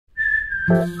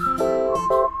Hi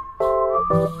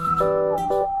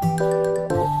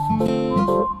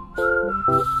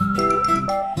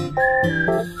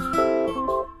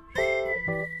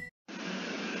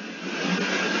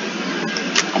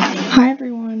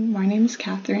everyone, my name is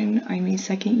Catherine. I'm a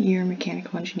second year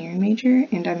mechanical engineering major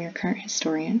and I'm your current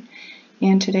historian.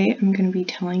 And today I'm going to be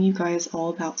telling you guys all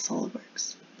about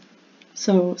Solidworks.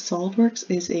 So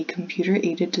Solidworks is a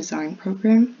computer-aided design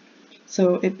program.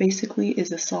 So it basically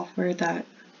is a software that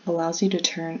allows you to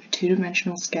turn a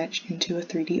two-dimensional sketch into a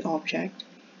 3D object.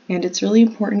 And it's really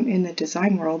important in the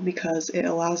design world because it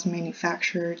allows a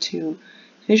manufacturer to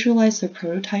visualize their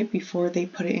prototype before they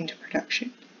put it into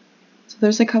production. So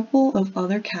there's a couple of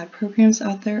other CAD programs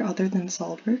out there other than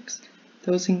SOLIDWORKS.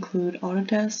 Those include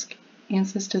Autodesk,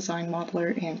 ANSYS Design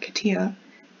Modeler, and CATIA,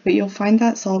 but you'll find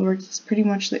that SOLIDWORKS is pretty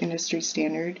much the industry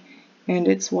standard, and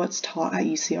it's what's taught at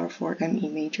UCR for ME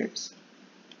majors.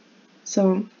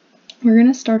 So we're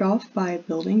going to start off by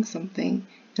building something,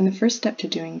 and the first step to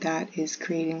doing that is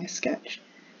creating a sketch.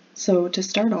 So to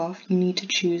start off, you need to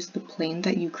choose the plane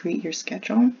that you create your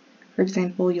sketch on. For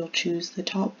example, you'll choose the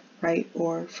top, right,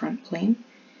 or front plane,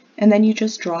 and then you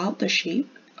just draw out the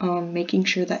shape, making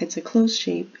sure that it's a closed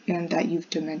shape and that you've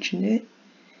dimensioned it.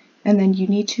 And then you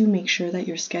need to make sure that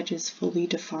your sketch is fully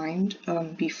defined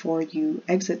before you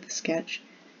exit the sketch.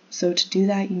 So to do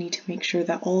that, you need to make sure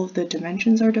that all of the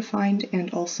dimensions are defined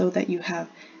and also that you have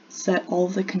set all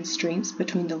of the constraints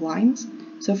between the lines.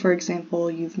 So for example,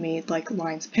 you've made like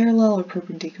lines parallel or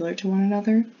perpendicular to one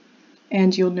another,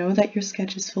 and you'll know that your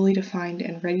sketch is fully defined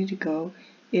and ready to go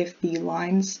if the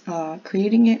lines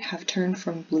creating it have turned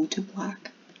from blue to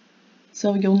black.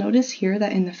 So you'll notice here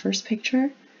that in the first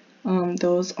picture,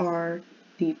 those are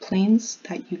the planes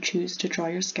that you choose to draw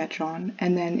your sketch on,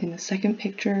 and then in the second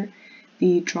picture,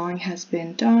 the drawing has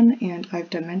been done and I've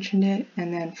dimensioned it,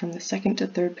 and then from the second to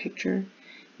third picture,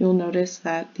 you'll notice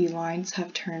that the lines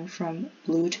have turned from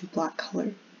blue to black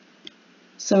color.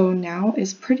 So now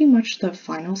is pretty much the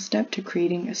final step to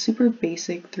creating a super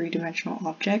basic three-dimensional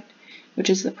object, which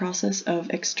is the process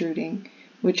of extruding,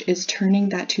 which is turning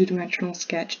that two-dimensional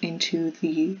sketch into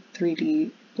the 3D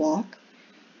block.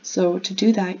 So to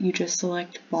do that, you just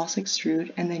select Boss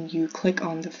Extrude and then you click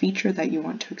on the feature that you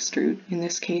want to extrude. In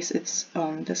this case, it's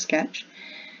the sketch.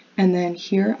 And then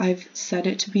here I've set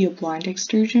it to be a blind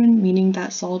extrusion, meaning that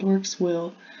SOLIDWORKS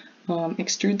will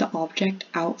extrude the object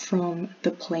out from the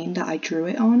plane that I drew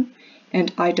it on,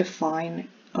 and I define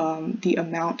the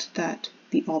amount that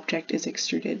the object is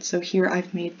extruded. So here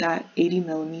I've made that 80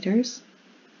 millimeters.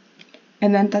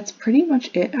 And then that's pretty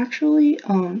much it actually,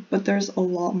 but there's a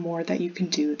lot more that you can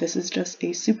do. This is just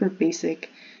a super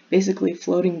basically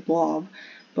floating blob,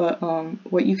 but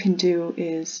what you can do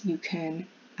is you can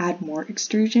add more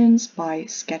extrusions by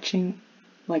sketching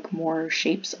like more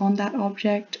shapes on that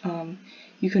object.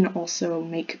 You can also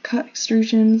make cut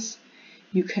extrusions,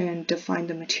 you can define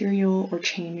the material or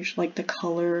change like the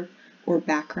color or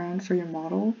background for your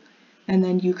model, and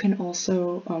then you can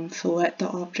also fillet the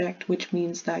object, which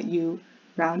means that you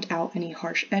round out any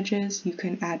harsh edges. You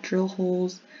can add drill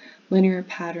holes, linear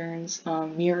patterns,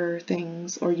 mirror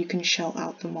things, or you can shell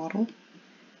out the model.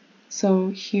 So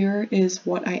here is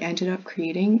what I ended up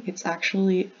creating. It's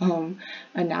actually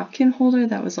a napkin holder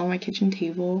that was on my kitchen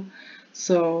table.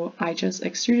 So I just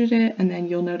extruded it, and then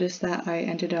you'll notice that I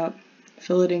ended up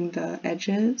filleting the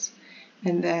edges,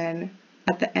 and then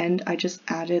at the end I just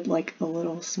added like a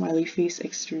little smiley face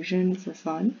extrusion for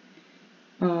fun.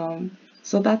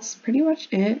 So that's pretty much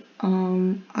it.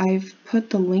 I've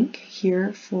put the link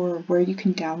here for where you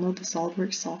can download the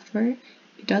SOLIDWORKS software.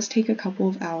 It does take a couple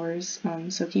of hours,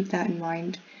 so keep that in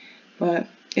mind, but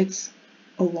it's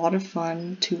a lot of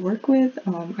fun to work with.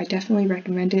 I definitely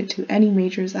recommend it to any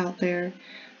majors out there,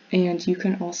 and you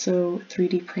can also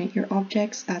 3D print your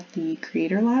objects at the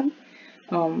Creator Lab,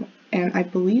 and I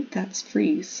believe that's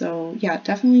free, so yeah,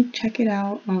 definitely check it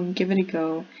out, give it a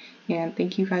go, and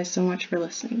thank you guys so much for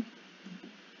listening.